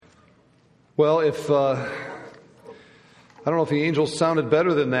Well, I don't know if the angels sounded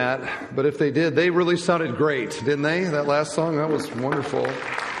better than that, but if they did, they really sounded great, didn't they? That last song, that was wonderful.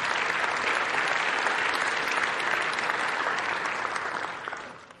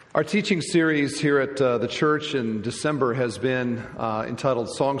 Our teaching series here at the church in December has been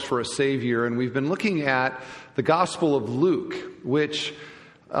entitled Songs for a Savior, and we've been looking at the Gospel of Luke, which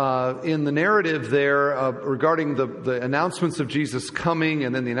in the narrative there regarding the announcements of Jesus coming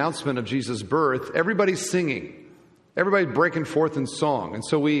and then the announcement of Jesus' birth, everybody's singing. Everybody breaking forth in song. And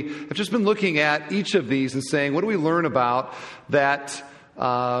so we have just been looking at each of these and saying, what do we learn about that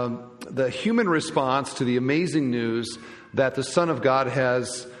the human response to the amazing news that the Son of God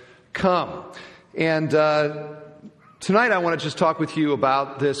has come? And tonight I want to just talk with you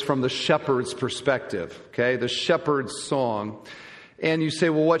about this from the shepherd's perspective, okay? The shepherd's song. And you say,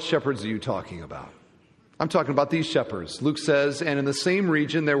 well, what shepherds are you talking about? I'm talking about these shepherds. Luke says, and in the same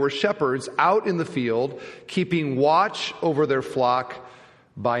region there were shepherds out in the field, keeping watch over their flock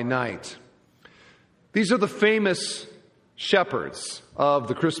by night. These are the famous shepherds of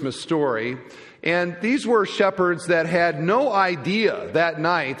the Christmas story. And these were shepherds that had no idea that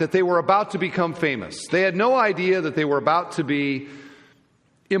night that they were about to become famous. They had no idea that they were about to be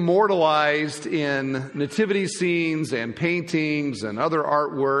immortalized in nativity scenes and paintings and other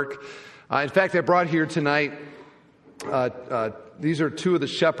artwork. In fact, I brought here tonight, these are two of the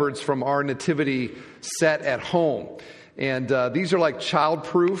shepherds from our nativity set at home. And these are like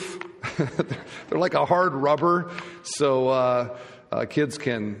child-proof. They're like a hard rubber, so kids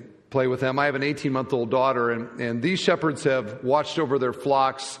can play with them. I have an 18-month-old daughter, and these shepherds have watched over their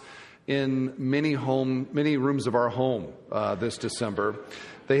flocks in many rooms of our home this December.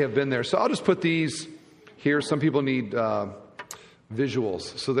 They have been there. So I'll just put these here. Some people need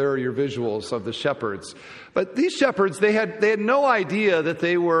visuals. So there are your visuals of the shepherds. But these shepherds, they had no idea that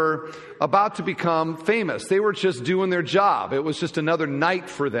they were about to become famous. They were just doing their job. It was just another night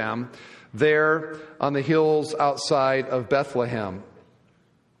for them there on the hills outside of Bethlehem.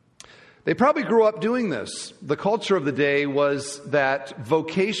 They probably grew up doing this. The culture of the day was that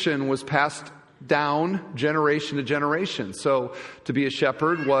vocation was passed down generation to generation. So to be a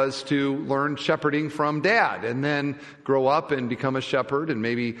shepherd was to learn shepherding from dad and then grow up and become a shepherd and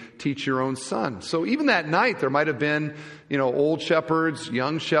maybe teach your own son. So even that night there might have been, old shepherds,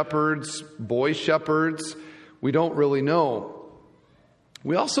 young shepherds, boy shepherds. We don't really know.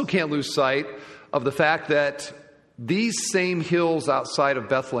 We also can't lose sight of the fact that these same hills outside of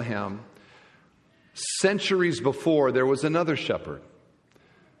Bethlehem, centuries before, there was another shepherd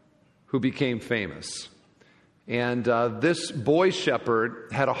who became famous. And this boy shepherd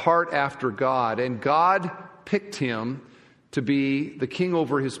had a heart after God, and God picked him to be the king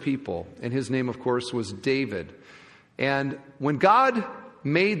over his people. And his name, of course, was David. And when God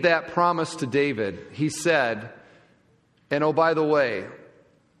made that promise to David, he said, and oh, by the way,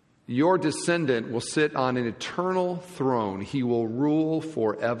 your descendant will sit on an eternal throne. He will rule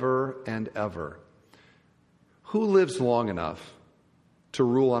forever and ever. Who lives long enough to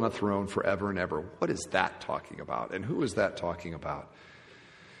rule on a throne forever and ever? What is that talking about? And who is that talking about?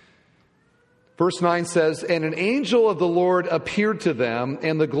 Verse 9 says, and an angel of the Lord appeared to them,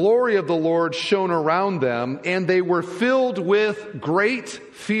 and the glory of the Lord shone around them, and they were filled with great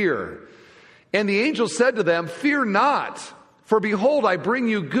fear. And the angel said to them, fear not, for behold, I bring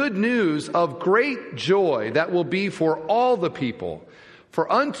you good news of great joy that will be for all the people.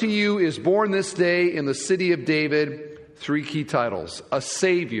 For unto you is born this day in the city of David 3 key titles: a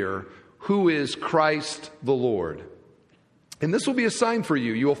Savior who is Christ the Lord. And this will be a sign for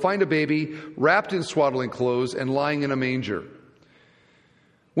you. You will find a baby wrapped in swaddling clothes and lying in a manger.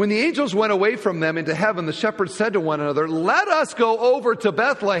 When the angels went away from them into heaven, the shepherds said to one another, let us go over to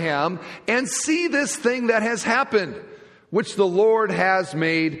Bethlehem and see this thing that has happened, which the Lord has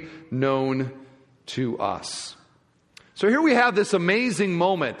made known to us. So here we have this amazing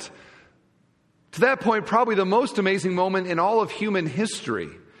moment. To that point, probably the most amazing moment in all of human history,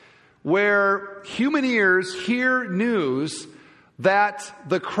 where human ears hear news that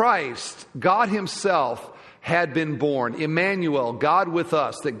the Christ, God himself, had been born. Emmanuel, God with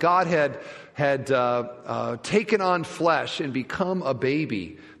us, that God had taken on flesh and become a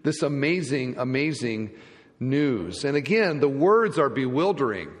baby. This amazing, amazing news. And again, the words are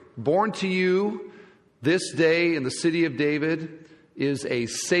bewildering. Born to you this day in the city of David is a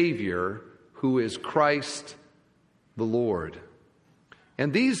Savior who is Christ the Lord.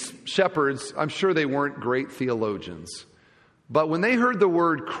 And these shepherds, I'm sure they weren't great theologians, but when they heard the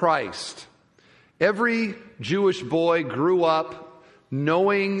word Christ, every Jewish boy grew up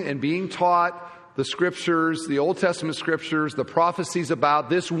knowing and being taught the scriptures, the Old Testament scriptures, the prophecies about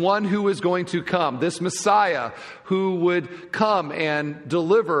this one who is going to come, this Messiah who would come and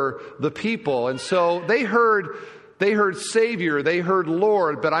deliver the people. And so they heard Savior, they heard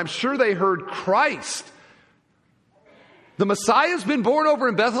Lord, but I'm sure they heard Christ. The Messiah's been born over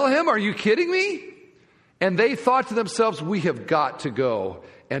in Bethlehem? Are you kidding me? And they thought to themselves, we have got to go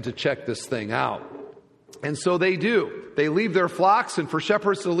and to check this thing out. And so they do. They leave their flocks, and for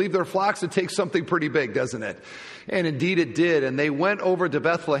shepherds to leave their flocks, it takes something pretty big, doesn't it? And indeed it did. And they went over to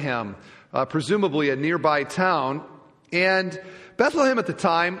Bethlehem, presumably a nearby town. And Bethlehem at the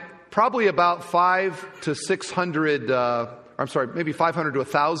time, probably about 500 to 600, maybe 500 to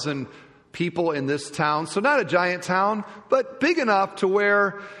 1,000 people in this town. So not a giant town, but big enough to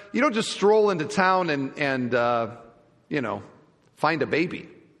where you don't just stroll into town and find a baby.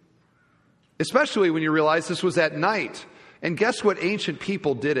 Especially when you realize this was at night. And guess what ancient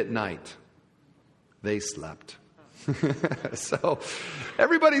people did at night? They slept. So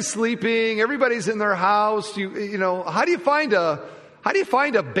everybody's sleeping, everybody's in their house. How do you find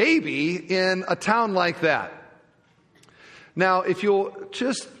a baby in a town like that? Now, if you'll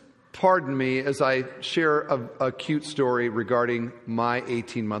just pardon me as I share a cute story regarding my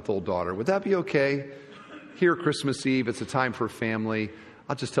 18-month-old daughter. Would that be okay? Here, Christmas Eve, it's a time for family.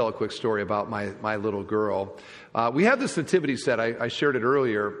 I'll just tell a quick story about my little girl. We have this nativity set. I shared it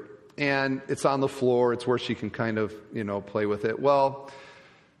earlier, and it's on the floor. It's where she can kind of, play with it. Well,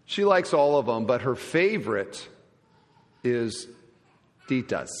 she likes all of them, but her favorite is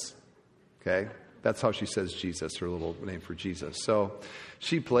Titas. Okay? That's how she says Jesus, her little name for Jesus. So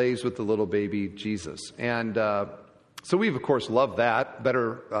she plays with the little baby Jesus. And so we've, of course, loved that.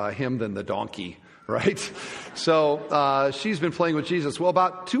 Better him than the donkey. Right? So she's been playing with Jesus. Well,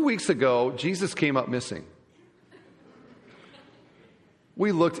 about 2 weeks ago, Jesus came up missing.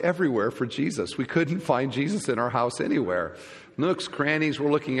 We looked everywhere for Jesus. We couldn't find Jesus in our house anywhere. Nooks, crannies,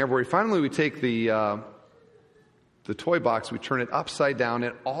 we're looking everywhere. Finally, we take the toy box, we turn it upside down,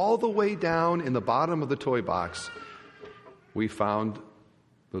 and all the way down in the bottom of the toy box, we found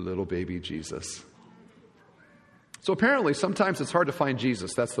the little baby Jesus. So apparently, sometimes it's hard to find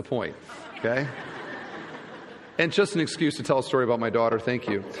Jesus. That's the point. Okay? And just an excuse to tell a story about my daughter. Thank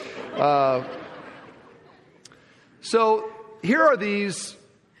you. So here are these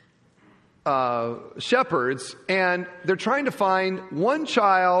shepherds, and they're trying to find one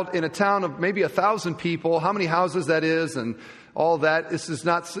child in a town of maybe 1,000 people. How many houses that is, and all that. This is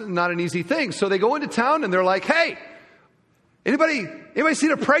not an easy thing. So they go into town, and they're like, "Hey, anybody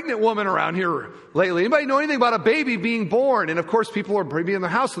seen a pregnant woman around here lately? Anybody know anything about a baby being born?" And of course, people are maybe in their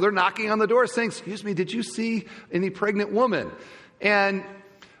house, so they're knocking on the door saying, "Excuse me, did you see any pregnant woman?" And,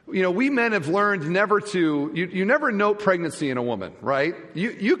 we men have learned never to, you never note pregnancy in a woman, right?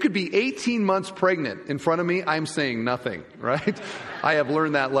 You could be 18 months pregnant in front of me. I'm saying nothing, right? I have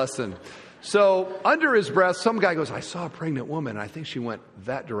learned that lesson. So under his breath, some guy goes, "I saw a pregnant woman. I think she went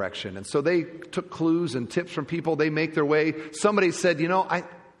that direction." And so they took clues and tips from people. They make their way. Somebody said, I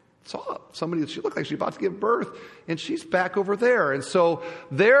saw somebody, she looked like she's about to give birth, and she's back over there. And so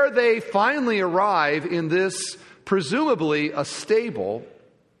there they finally arrive in this, presumably a stable,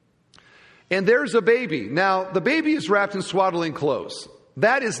 and there's a baby. Now, the baby is wrapped in swaddling clothes.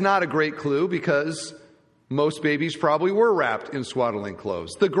 That is not a great clue because most babies probably were wrapped in swaddling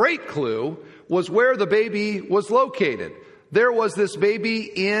clothes. The great clue was where the baby was located. There was this baby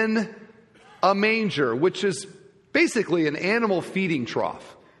in a manger, which is basically an animal feeding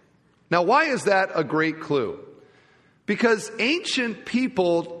trough. Now, why is that a great clue? Because ancient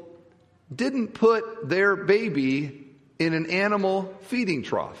people didn't put their baby in an animal feeding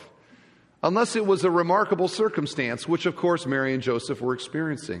trough, unless it was a remarkable circumstance, which of course Mary and Joseph were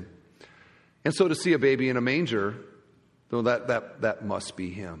experiencing. And so to see a baby in a manger, though, that must be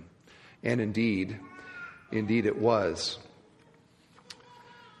him. And indeed it was.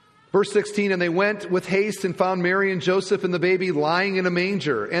 Verse 16, "And they went with haste and found Mary and Joseph and the baby lying in a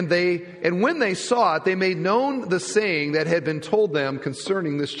manger. And when they saw it, they made known the saying that had been told them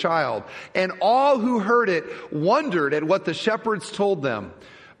concerning this child. And all who heard it wondered at what the shepherds told them.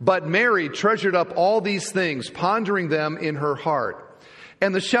 But Mary treasured up all these things, pondering them in her heart.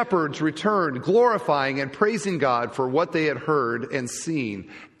 And the shepherds returned, glorifying and praising God for what they had heard and seen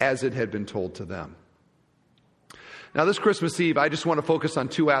as it had been told to them." Now, this Christmas Eve, I just want to focus on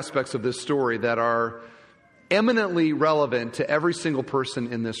two aspects of this story that are eminently relevant to every single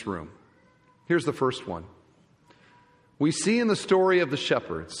person in this room. Here's the first one. We see in the story of the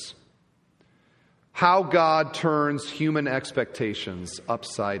shepherds how God turns human expectations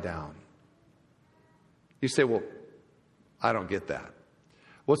upside down. You say, "Well, I don't get that."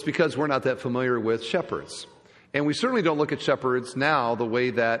 Well, it's because we're not that familiar with shepherds. And we certainly don't look at shepherds now the way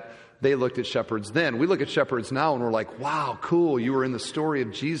that they looked at shepherds then. We look at shepherds now and we're like, wow, cool, you were in the story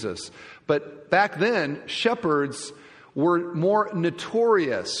of Jesus. But back then, shepherds were more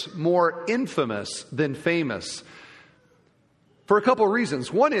notorious, more infamous than famous for a couple of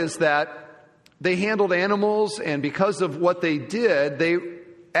reasons. One is that they handled animals, and because of what they did, they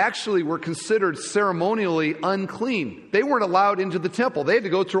actually were considered ceremonially unclean. They weren't allowed into the temple. They had to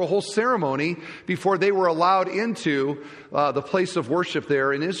go through a whole ceremony before they were allowed into the place of worship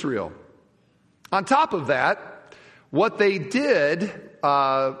there in Israel. On top of that, what they did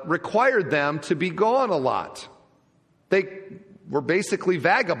required them to be gone a lot. They were basically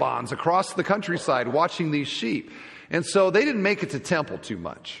vagabonds across the countryside watching these sheep. And so they didn't make it to temple too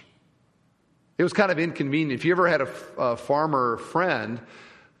much. It was kind of inconvenient. If you ever had a farmer friend,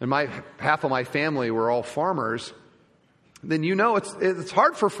 and half of my family were all farmers, then you know it's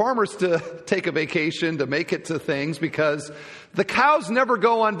hard for farmers to take a vacation, to make it to things, because the cows never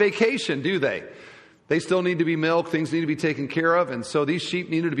go on vacation, do they? They still need to be milked, things need to be taken care of, and so these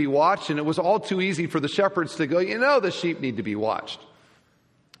sheep needed to be watched, and it was all too easy for the shepherds to go, the sheep need to be watched.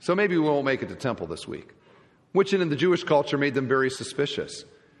 So maybe we won't make it to temple this week, which in the Jewish culture made them very suspicious.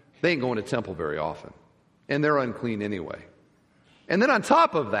 They ain't going to temple very often, and they're unclean anyway. And then on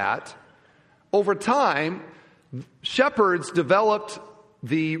top of that, over time, shepherds developed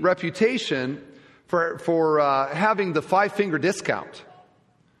the reputation for having the 5-finger discount.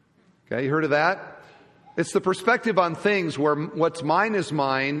 Okay, you heard of that? It's the perspective on things where what's mine is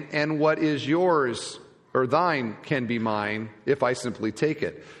mine and what is yours or thine can be mine if I simply take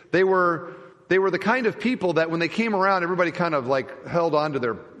it. They were the kind of people that when they came around, everybody kind of like held onto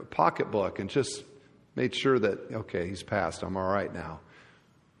their pocketbook and just made sure that, okay, he's passed, I'm all right now.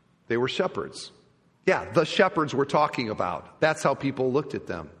 They were shepherds. Yeah, the shepherds we're talking about. That's how people looked at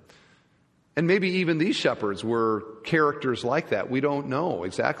them. And maybe even these shepherds were characters like that. We don't know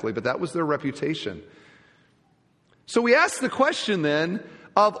exactly, but that was their reputation. So we ask the question then,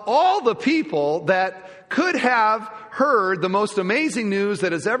 of all the people that could have heard the most amazing news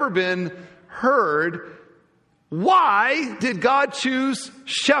that has ever been heard, why did God choose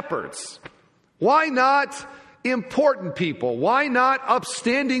shepherds? Why not important people? Why not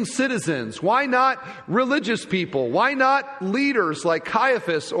upstanding citizens? Why not religious people? Why not leaders like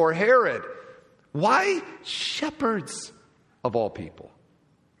Caiaphas or Herod? Why shepherds of all people?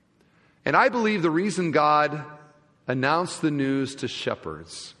 And I believe the reason God announced the news to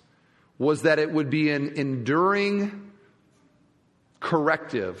shepherds was that it would be an enduring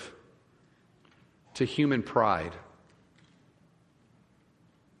corrective to human pride.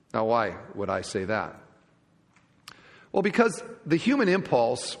 Now, why would I say that? Well, because the human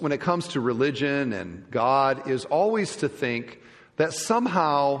impulse when it comes to religion and God is always to think that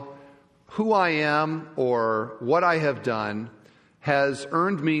somehow who I am or what I have done has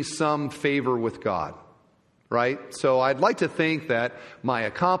earned me some favor with God, right? So I'd like to think that my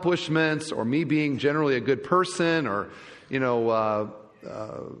accomplishments or me being generally a good person or,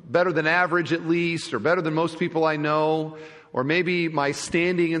 better than average at least, or better than most people I know, or maybe my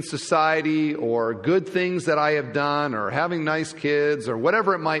standing in society, or good things that I have done, or having nice kids, or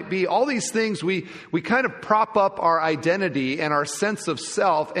whatever it might be. All these things, we kind of prop up our identity and our sense of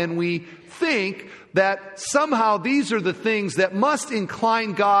self, and we think that somehow these are the things that must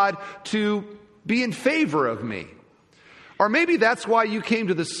incline God to be in favor of me. Or maybe that's why you came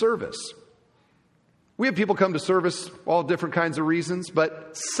to this service. We have people come to service all different kinds of reasons,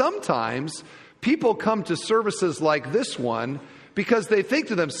 but sometimes people come to services like this one because they think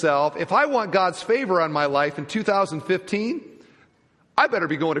to themselves, if I want God's favor on my life in 2015, I better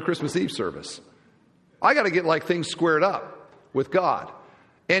be going to Christmas Eve service. I got to get things squared up with God.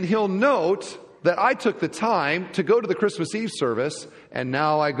 And He'll note that I took the time to go to the Christmas Eve service, and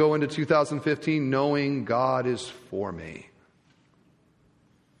now I go into 2015 knowing God is for me.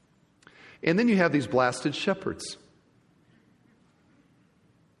 And then you have these blasted shepherds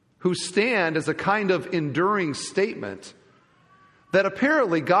who stand as a kind of enduring statement that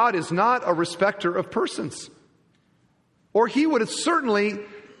apparently God is not a respecter of persons. Or He would have certainly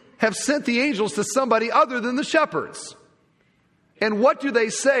have sent the angels to somebody other than the shepherds. And what do they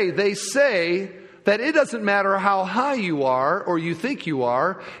say? They say that it doesn't matter how high you are or you think you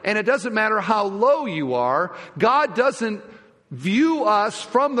are, and it doesn't matter how low you are. God doesn't view us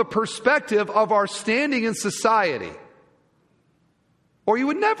from the perspective of our standing in society. Or He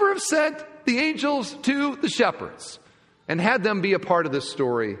would never have sent the angels to the shepherds and had them be a part of this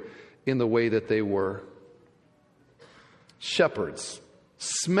story in the way that they were. Shepherds.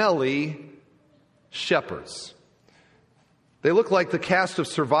 Smelly shepherds. They look like the cast of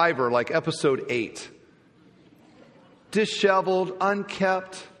Survivor, like episode 8. Disheveled,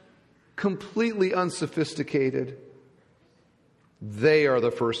 unkept, completely unsophisticated. They are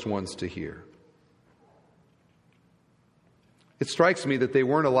the first ones to hear. It strikes me that they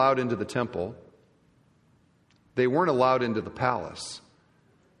weren't allowed into the temple. They weren't allowed into the palace.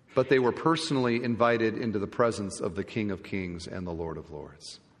 But they were personally invited into the presence of the King of Kings and the Lord of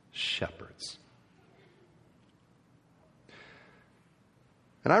Lords. Shepherds.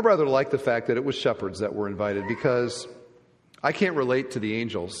 And I rather like the fact that it was shepherds that were invited, because I can't relate to the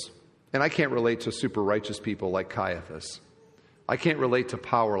angels, and I can't relate to super righteous people like Caiaphas. I can't relate to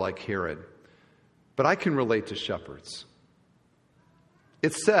power like Herod, but I can relate to shepherds.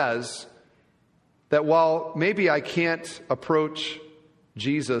 It says that while maybe I can't approach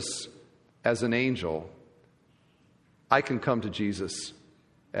Jesus as an angel, I can come to Jesus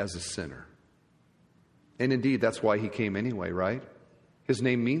as a sinner. And indeed, that's why he came anyway, right? His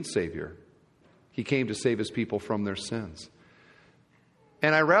name means Savior. He came to save his people from their sins.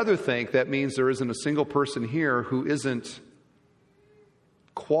 And I rather think that means there isn't a single person here who isn't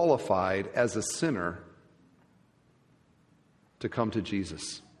qualified as a sinner to come to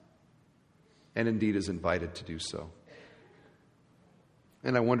Jesus, and indeed is invited to do so.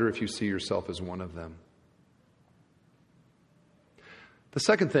 And I wonder if you see yourself as one of them. The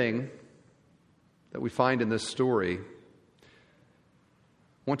second thing that we find in this story,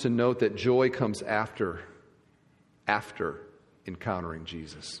 I want to note that joy comes after encountering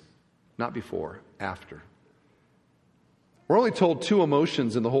Jesus. Not before, after. We're only told 2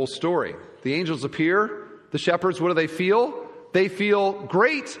 emotions in the whole story. The angels appear. The shepherds, what do they feel? They feel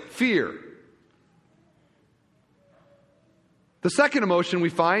great fear. The second emotion we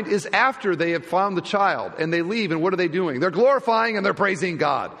find is after they have found the child and they leave, and what are they doing? They're glorifying and they're praising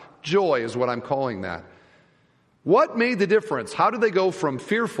God. Joy is what I'm calling that. What made the difference? How did they go from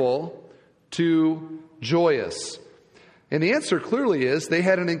fearful to joyous? And the answer clearly is they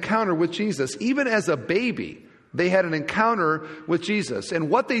had an encounter with Jesus. Even as a baby, they had an encounter with Jesus. And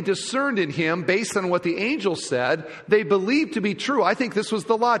what they discerned in him, based on what the angel said, they believed to be true. I think this was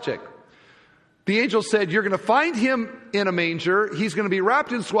the logic. The angel said, you're going to find him in a manger. He's going to be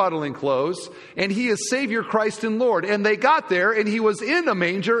wrapped in swaddling clothes, and he is Savior, Christ, and Lord. And they got there, and he was in a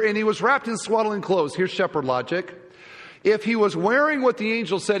manger, and he was wrapped in swaddling clothes. Here's shepherd logic. If he was wearing what the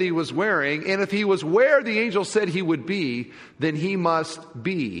angel said he was wearing, and if he was where the angel said he would be, then he must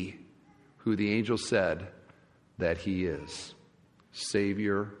be who the angel said that he is.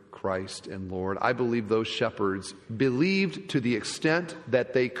 Savior, Christ, and Lord. I believe those shepherds believed to the extent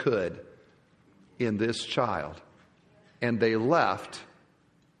that they could in this child. And they left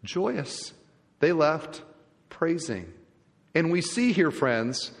joyous. They left praising. And we see here,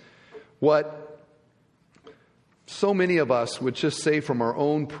 friends, what so many of us would just say from our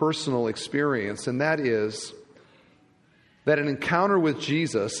own personal experience, and that is that an encounter with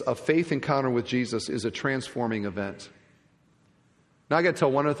Jesus, a faith encounter with Jesus, is a transforming event. Now, I got to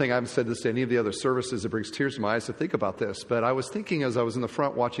tell one other thing. I haven't said this to any of the other services. It brings tears to my eyes to think about this. But I was thinking as I was in the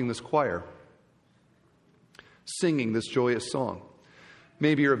front watching this choir singing this joyous song.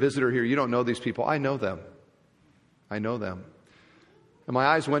 Maybe you're a visitor here. You don't know these people. I know them. I know them. And my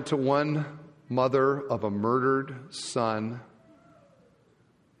eyes went to one mother of a murdered son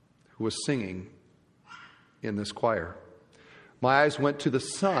who was singing in this choir. My eyes went to the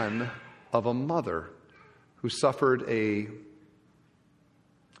son of a mother who suffered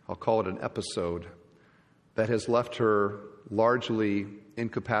I'll call it an episode that has left her largely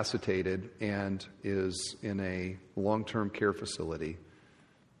incapacitated and is in a long-term care facility.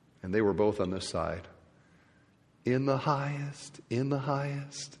 And they were both on this side. In the highest, in the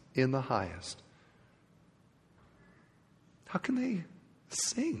highest, in the highest. How can they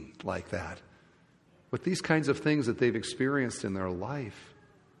sing like that with these kinds of things that they've experienced in their life?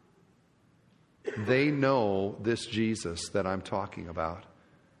 They know this Jesus that I'm talking about.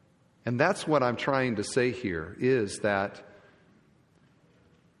 And that's what I'm trying to say here, is that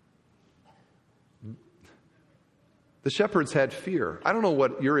the shepherds had fear. I don't know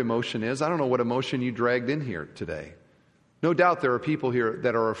what your emotion is. I don't know what emotion you dragged in here today. No doubt there are people here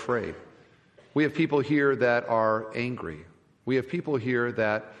that are afraid. We have people here that are angry. We have people here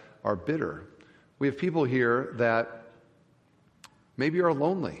that are bitter. We have people here that maybe are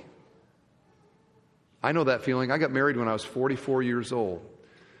lonely. I know that feeling. I got married when I was 44 years old.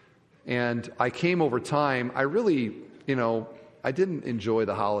 And I came over time. I really, I didn't enjoy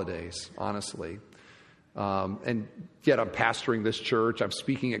the holidays, honestly. And yet I'm pastoring this church. I'm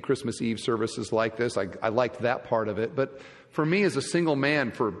speaking at Christmas Eve services like this. I liked that part of it. But for me as a single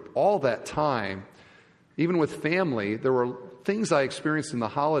man for all that time, even with family, there were things I experienced in the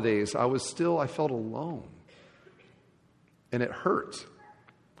holidays, I felt alone. And it hurt.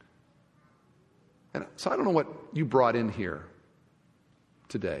 And so I don't know what you brought in here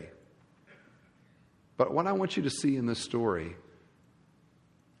today. But what I want you to see in this story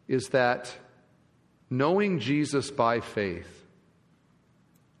is that knowing Jesus by faith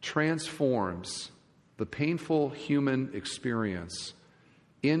transforms the painful human experience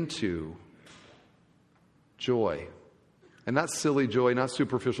into joy. And not silly joy, not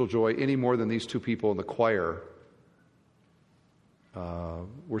superficial joy, any more than these two people in the choir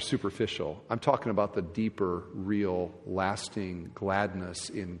were superficial. I'm talking about the deeper, real, lasting gladness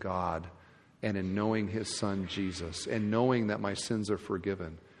in God and in knowing His Son Jesus and knowing that my sins are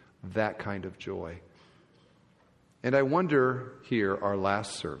forgiven. That kind of joy. And I wonder here, our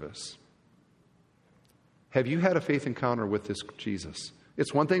last service, have you had a faith encounter with this Jesus?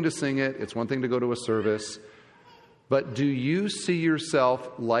 It's one thing to sing it. It's one thing to go to a service. But do you see yourself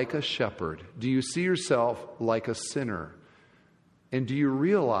like a shepherd? Do you see yourself like a sinner? And do you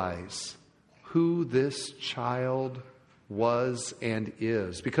realize who this child was and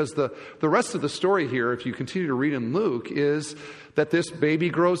is? Because the rest of the story here, if you continue to read in Luke, is that this baby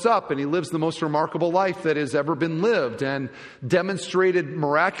grows up and he lives the most remarkable life that has ever been lived and demonstrated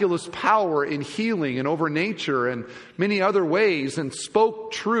miraculous power in healing and over nature and many other ways, and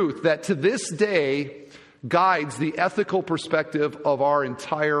spoke truth that to this day guides the ethical perspective of our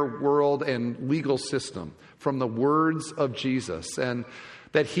entire world and legal system from the words of Jesus. And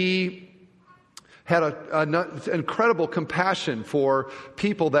that he had an incredible compassion for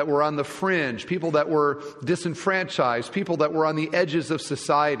people that were on the fringe, people that were disenfranchised, people that were on the edges of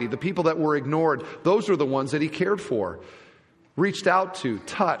society, the people that were ignored. Those were the ones that he cared for, reached out to,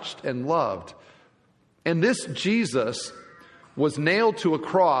 touched, and loved. And this Jesus was nailed to a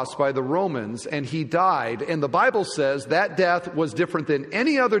cross by the Romans, and he died. And the Bible says that death was different than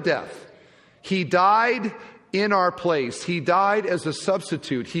any other death. He died in our place. He died as a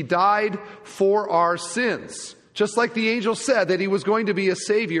substitute. He died for our sins. Just like the angel said that he was going to be a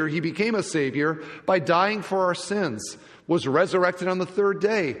savior, he became a savior by dying for our sins, was resurrected on the third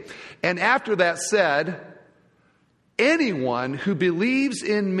day. And after that said, anyone who believes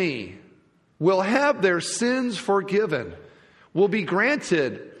in me will have their sins forgiven, will be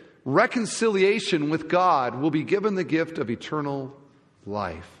granted reconciliation with God, will be given the gift of eternal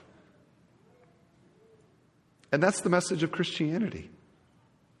life. And that's the message of Christianity.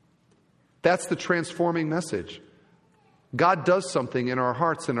 That's the transforming message. God does something in our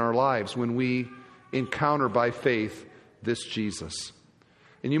hearts and our lives when we encounter by faith this Jesus.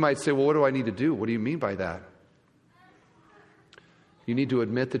 And you might say, well, what do I need to do? What do you mean by that? You need to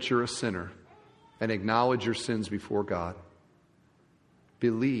admit that you're a sinner and acknowledge your sins before God.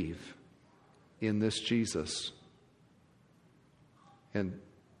 Believe in this Jesus. And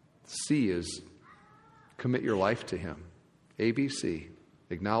C is commit your life to Him. ABC.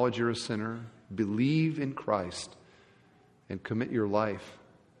 Acknowledge you're a sinner. Believe in Christ. And commit your life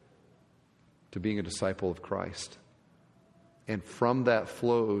to being a disciple of Christ. And from that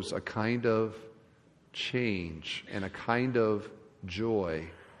flows a kind of change and a kind of joy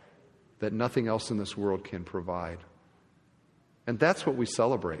that nothing else in this world can provide. And that's what we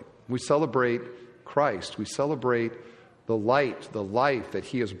celebrate. We celebrate Christ. We celebrate the light, the life that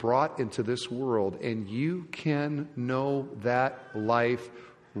He has brought into this world. And you can know that life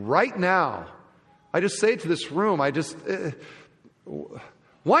right now. I just say to this room,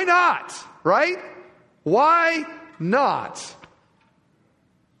 why not? Right? Why not?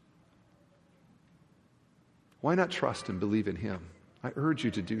 Why not trust and believe in Him? I urge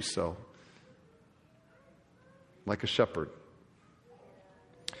you to do so. Like a shepherd.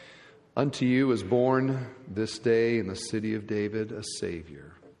 Unto you is born this day in the city of David a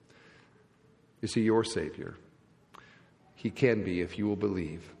Savior. Is He your Savior? He can be if you will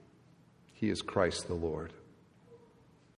believe. He is Christ the Lord.